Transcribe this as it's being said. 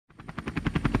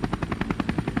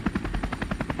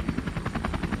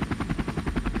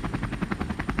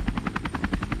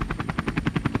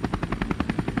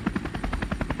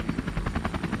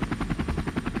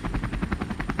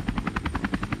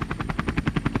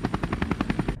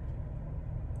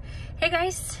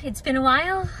guys, it's been a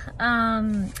while.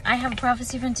 I have a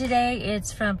prophecy from today.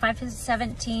 It's from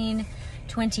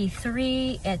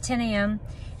 5/17/23 at 10 a.m.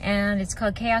 and it's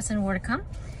called Chaos and War to Come.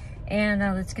 And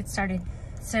let's get started.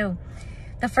 So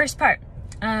the first part,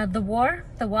 the war,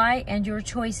 the why, and your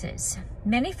choices.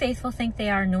 Many faithful think they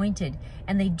are anointed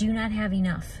and they do not have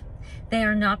enough. They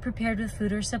are not prepared with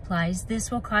food or supplies.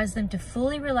 This will cause them to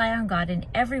fully rely on God in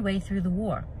every way through the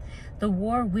war. The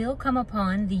war will come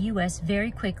upon the U.S.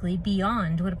 very quickly,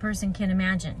 beyond what a person can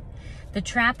imagine. The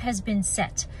trap has been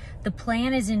set. The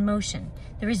plan is in motion.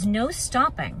 There is no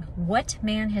stopping what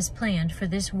man has planned for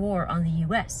this war on the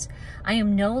U.S. I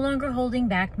am no longer holding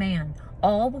back man.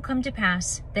 All will come to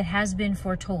pass that has been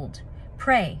foretold.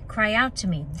 Pray, cry out to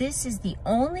me. This is the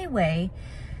only way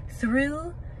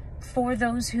through for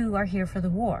those who are here for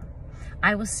the war.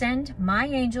 I will send my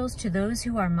angels to those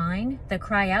who are mine that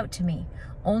cry out to me.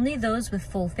 Only those with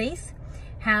full faith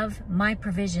have my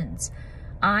provisions.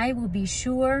 I will be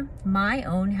sure my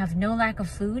own have no lack of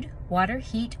food, water,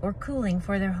 heat, or cooling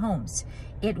for their homes.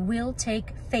 It will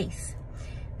take faith.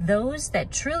 Those that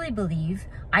truly believe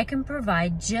I can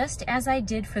provide, just as I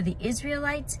did for the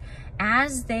Israelites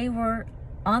as they were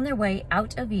on their way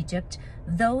out of Egypt.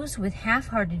 Those with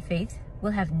half-hearted faith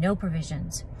will have no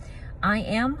provisions. I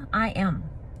am.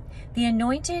 The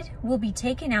anointed will be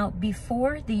taken out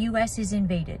before the U.S. is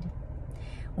invaded.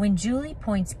 When Julie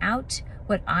points out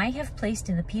what I have placed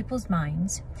in the people's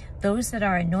minds, those that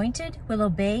are anointed will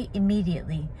obey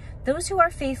immediately. Those who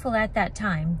are faithful at that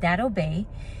time, that obey,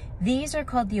 these are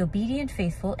called the obedient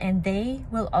faithful, and they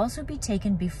will also be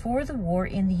taken before the war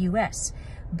in the U.S.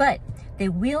 But they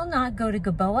will not go to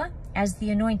Gilboa as the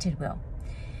anointed will.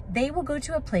 They will go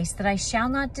to a place that I shall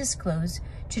not disclose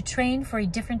to train for a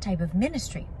different type of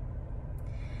ministry.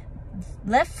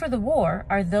 Left for the war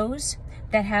are those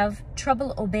that have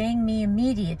trouble obeying me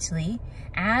immediately,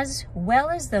 as well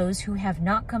as those who have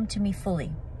not come to me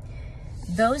fully.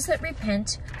 Those that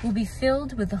repent will be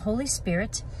filled with the Holy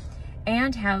Spirit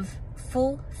and have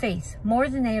full faith, more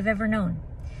than they have ever known.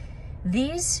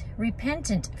 These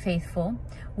repentant faithful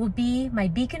will be my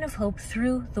beacon of hope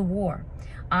through the war.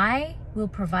 I will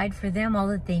provide for them all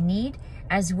that they need,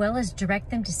 as well as direct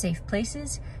them to safe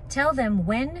places, tell them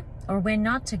when or when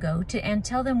not to go, and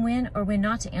tell them when or when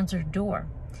not to answer the door.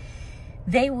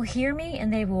 They will hear me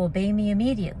and they will obey me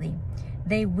immediately.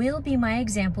 They will be my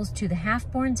examples to the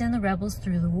half-borns and the rebels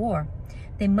through the war.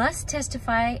 They must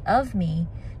testify of me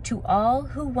to all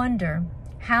who wonder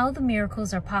how the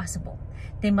miracles are possible.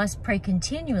 They must pray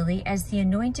continually as the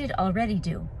anointed already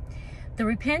do. The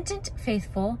repentant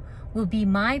faithful will be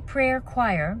my prayer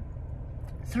choir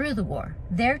through the war,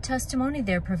 their testimony,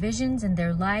 their provisions, and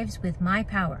their lives with my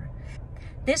power.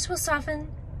 This will soften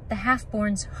the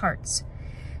half-borns' hearts.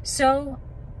 So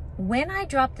when I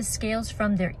drop the scales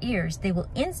from their ears, they will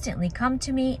instantly come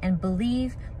to me and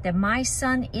believe that my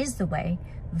Son is the way,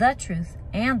 the truth,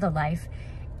 and the life,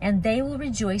 and they will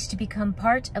rejoice to become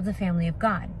part of the family of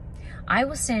God. I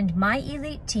will send my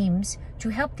elite teams to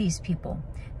help these people.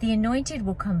 The anointed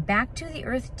will come back to the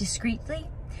earth discreetly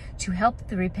to help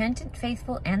the repentant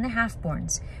faithful and the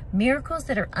half-borns. Miracles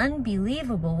that are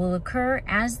unbelievable will occur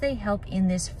as they help in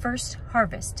this first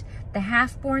harvest. The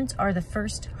half-borns are the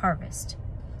first harvest.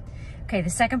 Okay,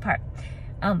 the second part.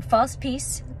 False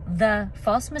peace, the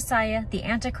false Messiah, the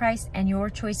Antichrist, and your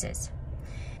choices.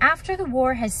 After the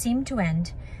war has seemed to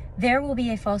end, there will be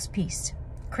a false peace.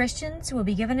 Christians will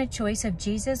be given a choice of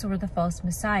Jesus or the false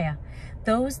Messiah.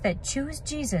 Those that choose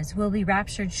Jesus will be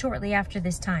raptured shortly after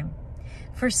this time.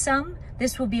 For some,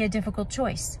 this will be a difficult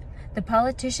choice. The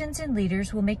politicians and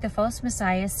leaders will make the false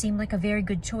Messiah seem like a very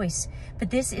good choice, but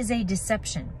this is a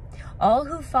deception. All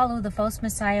who follow the false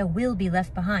Messiah will be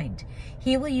left behind.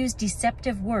 He will use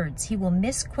deceptive words. He will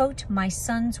misquote my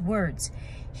Son's words.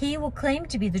 He will claim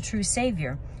to be the true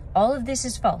Savior. All of this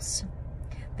is false.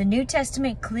 The New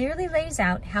Testament clearly lays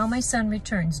out how my Son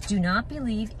returns. Do not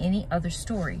believe any other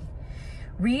story.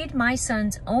 Read my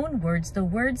Son's own words, the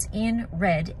words in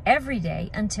red, every day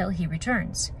until he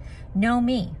returns. Know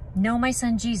me. Know my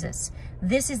Son Jesus.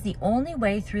 This is the only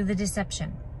way through the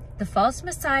deception. The false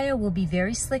Messiah will be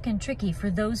very slick and tricky for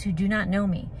those who do not know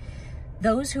me.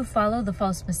 Those who follow the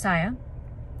false Messiah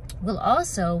will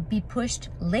also be pushed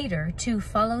later to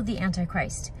follow the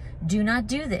Antichrist. Do not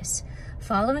do this.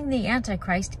 Following the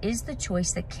Antichrist is the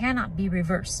choice that cannot be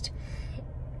reversed.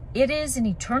 It is an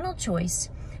eternal choice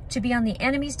to be on the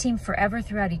enemy's team forever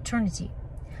throughout eternity.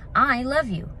 I love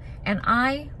you, and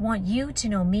I want you to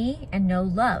know me and know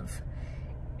love,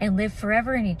 and live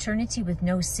forever in eternity with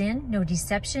no sin, no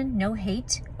deception, no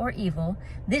hate or evil.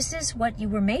 This is what you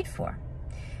were made for.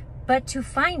 But to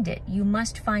find it, you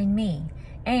must find me,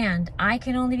 and I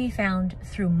can only be found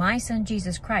through my Son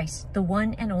Jesus Christ, the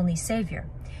one and only Savior.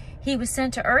 He was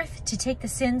sent to earth to take the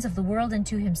sins of the world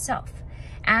into himself,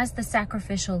 as the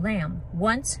sacrificial lamb,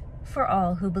 once for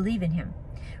all who believe in him.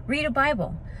 Read a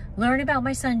Bible. Learn about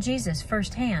my Son Jesus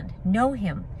firsthand. Know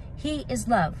him. He is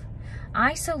love.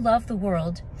 I so loved the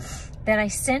world that I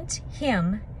sent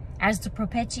him as the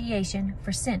propitiation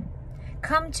for sin.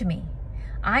 Come to me.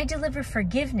 I deliver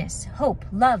forgiveness, hope,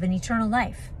 love, and eternal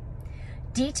life.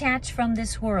 Detach from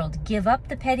this world. Give up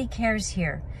the petty cares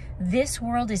here. This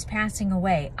world is passing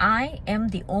away. I am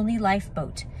the only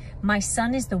lifeboat. My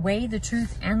Son is the way, the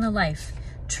truth, and the life.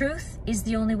 Truth is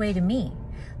the only way to me.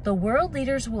 The world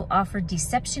leaders will offer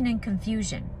deception and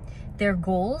confusion. Their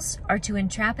goals are to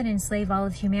entrap and enslave all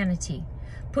of humanity.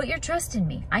 Put your trust in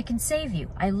me. I can save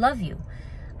you. I love you.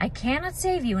 I cannot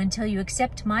save you until you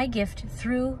accept my gift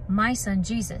through my Son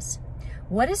Jesus.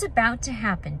 What is about to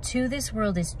happen to this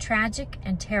world is tragic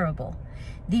and terrible.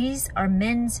 These are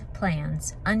men's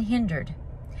plans, unhindered.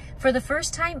 For the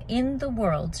first time, the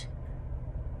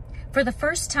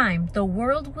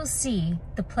world will see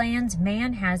the plans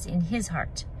man has in his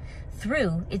heart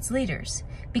through its leaders,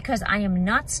 because I am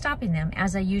not stopping them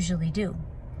as I usually do.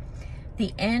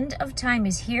 The end of time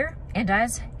is here, and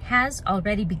as has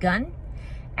already begun,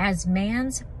 as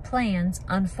man's plans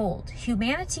unfold.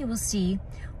 Humanity will see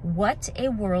what a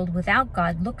world without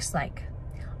God looks like.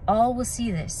 All will see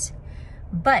this,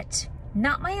 but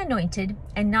not my anointed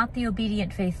and not the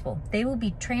obedient faithful. They will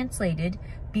be translated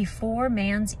before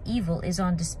man's evil is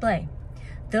on display.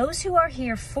 Those who are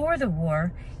here for the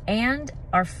war and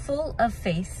are full of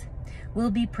faith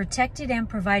will be protected and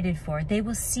provided for. They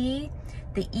will see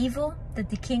the evil that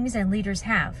the kings and leaders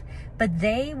have, but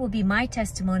they will be my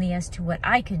testimony as to what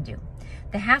I can do.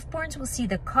 The half-borns will see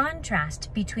the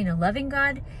contrast between a loving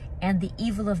God and the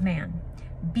evil of man.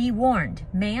 Be warned,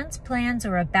 man's plans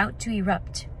are about to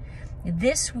erupt.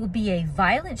 This will be a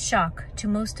violent shock to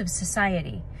most of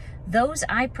society. Those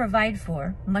I provide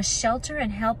for must shelter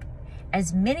and help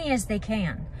as many as they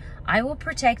can. I will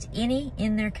protect any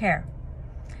in their care.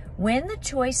 When the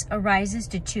choice arises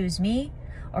to choose me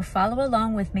or follow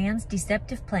along with man's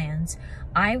deceptive plans,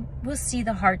 I will see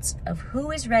the hearts of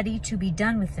who is ready to be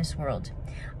done with this world.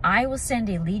 I will send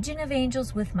a legion of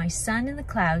angels with my Son in the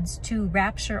clouds to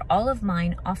rapture all of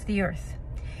mine off the earth.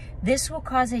 This will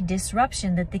cause a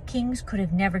disruption that the kings could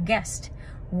have never guessed.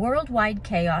 Worldwide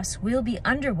chaos will be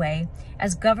underway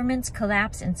as governments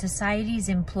collapse and societies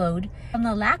implode from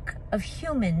the lack of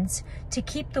humans to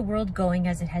keep the world going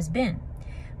as it has been.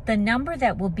 The number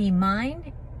that will be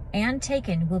mine and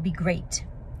taken will be great.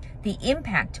 The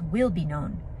impact will be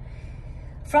known.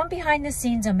 From behind the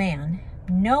scenes, a man,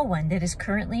 no one that is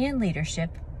currently in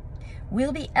leadership,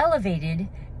 will be elevated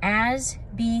as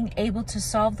being able to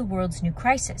solve the world's new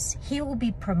crisis. He will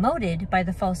be promoted by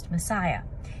the false Messiah,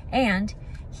 and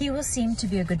he will seem to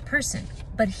be a good person,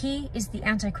 but he is the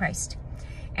Antichrist,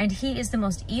 and he is the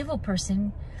most evil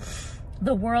person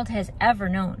the world has ever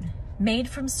known, made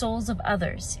from souls of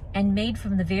others, and made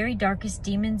from the very darkest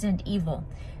demons and evil.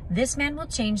 This man will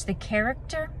change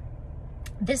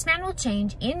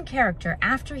in character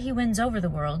after he wins over the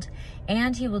world,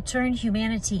 and he will turn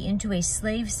humanity into a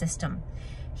slave system.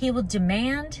 He will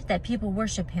demand that people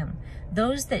worship him.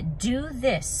 Those that do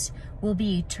this will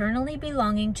be eternally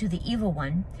belonging to the evil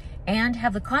one and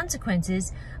have the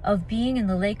consequences of being in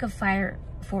the lake of fire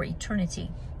for eternity.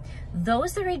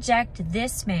 Those that reject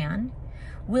this man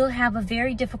will have a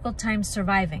very difficult time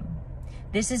surviving.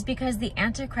 This is because the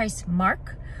Antichrist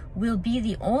mark will be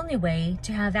the only way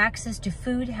to have access to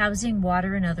food, housing,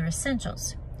 water, and other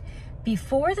essentials.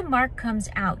 Before the mark comes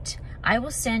out, I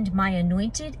will send my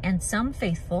anointed and some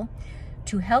faithful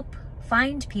to help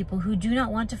find people who do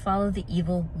not want to follow the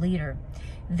evil leader.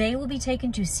 They will be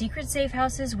taken to secret safe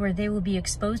houses where they will be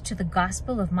exposed to the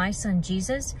gospel of my Son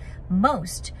Jesus.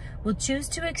 Most will choose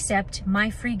to accept my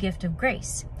free gift of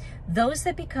grace. Those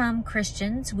that become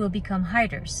Christians will become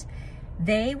hiders.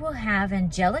 They will have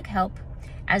angelic help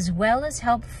as well as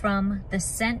help from the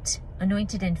sent,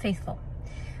 anointed, and faithful.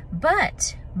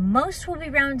 But most will be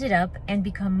rounded up and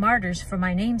become martyrs for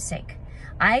my name's sake.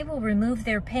 I will remove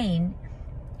their pain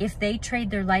if they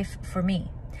trade their life for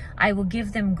me. I will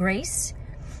give them grace,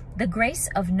 the grace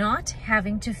of not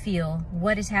having to feel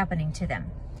what is happening to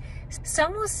them.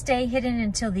 Some will stay hidden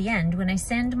until the end when I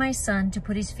send my Son to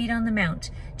put his feet on the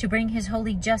mount to bring his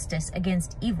holy justice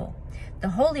against evil. The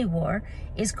holy war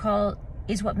is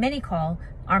what many call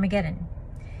Armageddon.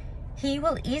 He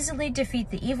will easily defeat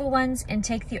the evil ones and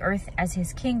take the earth as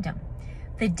his kingdom.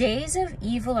 The days of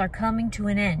evil are coming to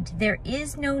an end. There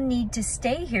is no need to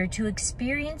stay here to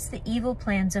experience the evil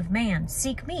plans of man.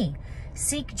 Seek me.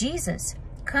 Seek Jesus.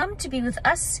 Come to be with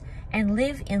us and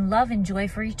live in love and joy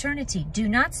for eternity. Do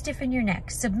not stiffen your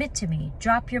neck. Submit to me.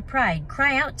 Drop your pride.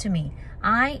 Cry out to me.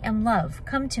 I am love.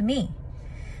 Come to me.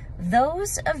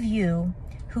 Those of you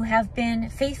who have been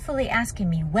faithfully asking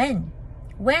me, when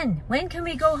can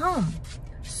we go home?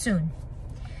 Soon.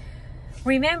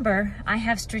 Remember, I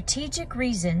have strategic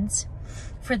reasons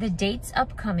for the dates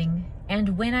upcoming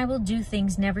and when I will do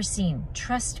things never seen.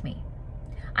 Trust me.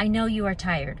 I know you are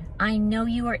tired. I know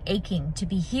you are aching to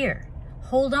be here.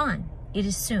 Hold on. It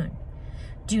is soon.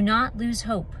 Do not lose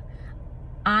hope.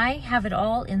 I have it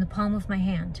all in the palm of my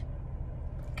hand.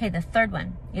 Okay, the third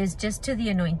one is just to the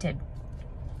anointed.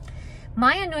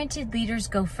 My anointed leaders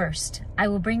go first. I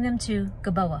will bring them to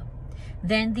Gilboa.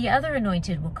 Then the other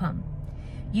anointed will come.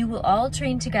 You will all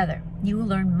train together. You will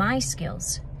learn my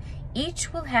skills.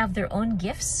 Each will have their own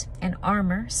gifts and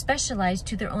armor specialized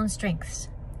to their own strengths.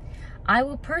 I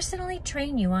will personally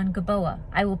train you on Gilboa.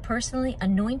 I will personally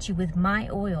anoint you with my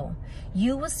oil.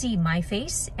 You will see my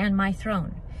face and my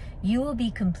throne. You will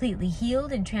be completely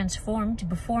healed and transformed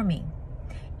before me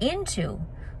into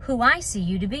who I see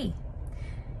you to be.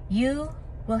 You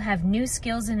will have new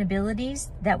skills and abilities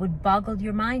that would boggle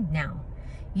your mind now.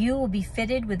 You will be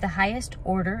fitted with the highest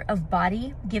order of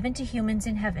body given to humans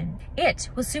in heaven. It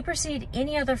will supersede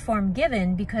any other form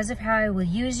given because of how I will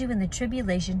use you in the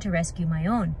tribulation to rescue my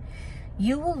own.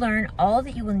 You will learn all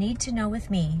that you will need to know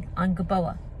with me on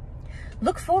Gilboa.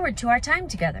 Look forward to our time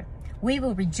together. We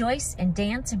will rejoice and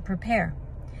dance and prepare.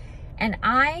 And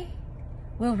I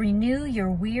will renew your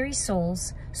weary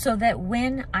souls so that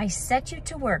when I set you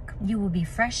to work, you will be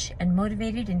fresh and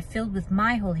motivated and filled with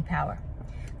my holy power.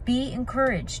 Be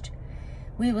encouraged.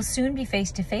 We will soon be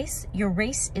face to face. Your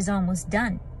race is almost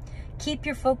done. Keep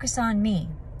your focus on me.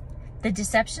 The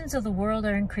deceptions of the world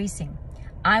are increasing.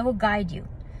 I will guide you.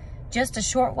 Just a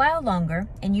short while longer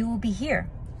and you will be here.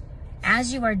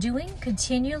 As you are doing,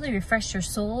 continually refresh your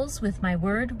souls with my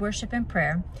word, worship, and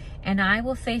prayer, and I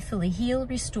will faithfully heal,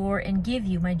 restore, and give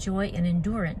you my joy and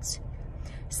endurance.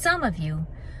 Some of you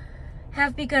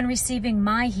have begun receiving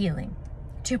my healing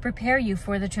to prepare you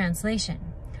for the translation.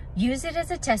 Use it as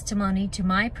a testimony to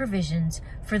my provisions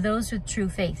for those with true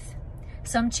faith.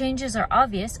 Some changes are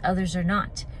obvious, others are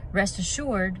not. Rest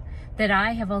assured that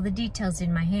I have all the details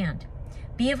in my hand.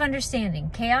 Be of understanding.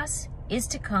 Chaos is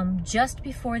to come just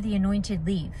before the anointed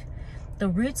leave. The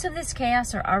roots of this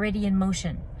chaos are already in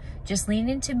motion. Just lean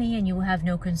into me and you will have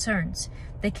no concerns.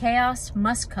 The chaos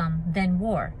must come, then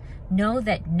war. Know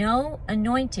that no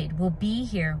anointed will be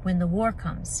here when the war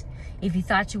comes. If you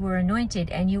thought you were anointed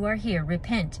and you are here,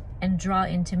 repent and draw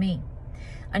into me.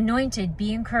 Anointed,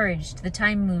 be encouraged. The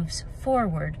time moves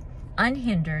forward,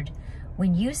 unhindered.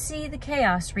 When you see the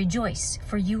chaos, rejoice,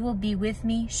 for you will be with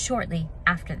me shortly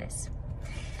after this.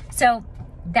 So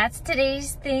that's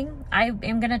today's thing. I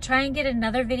am going to try and get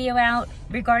another video out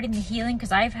regarding the healing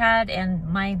because I've had, and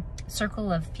my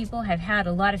circle of people have had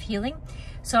a lot of healing.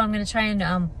 So I'm going to try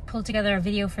and pull together a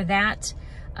video for that.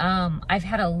 I've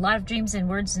had a lot of dreams and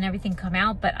words and everything come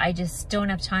out, but I just don't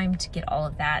have time to get all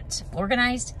of that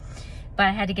organized. But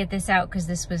I had to get this out because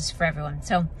this was for everyone.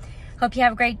 So hope you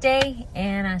have a great day,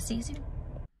 and see you soon.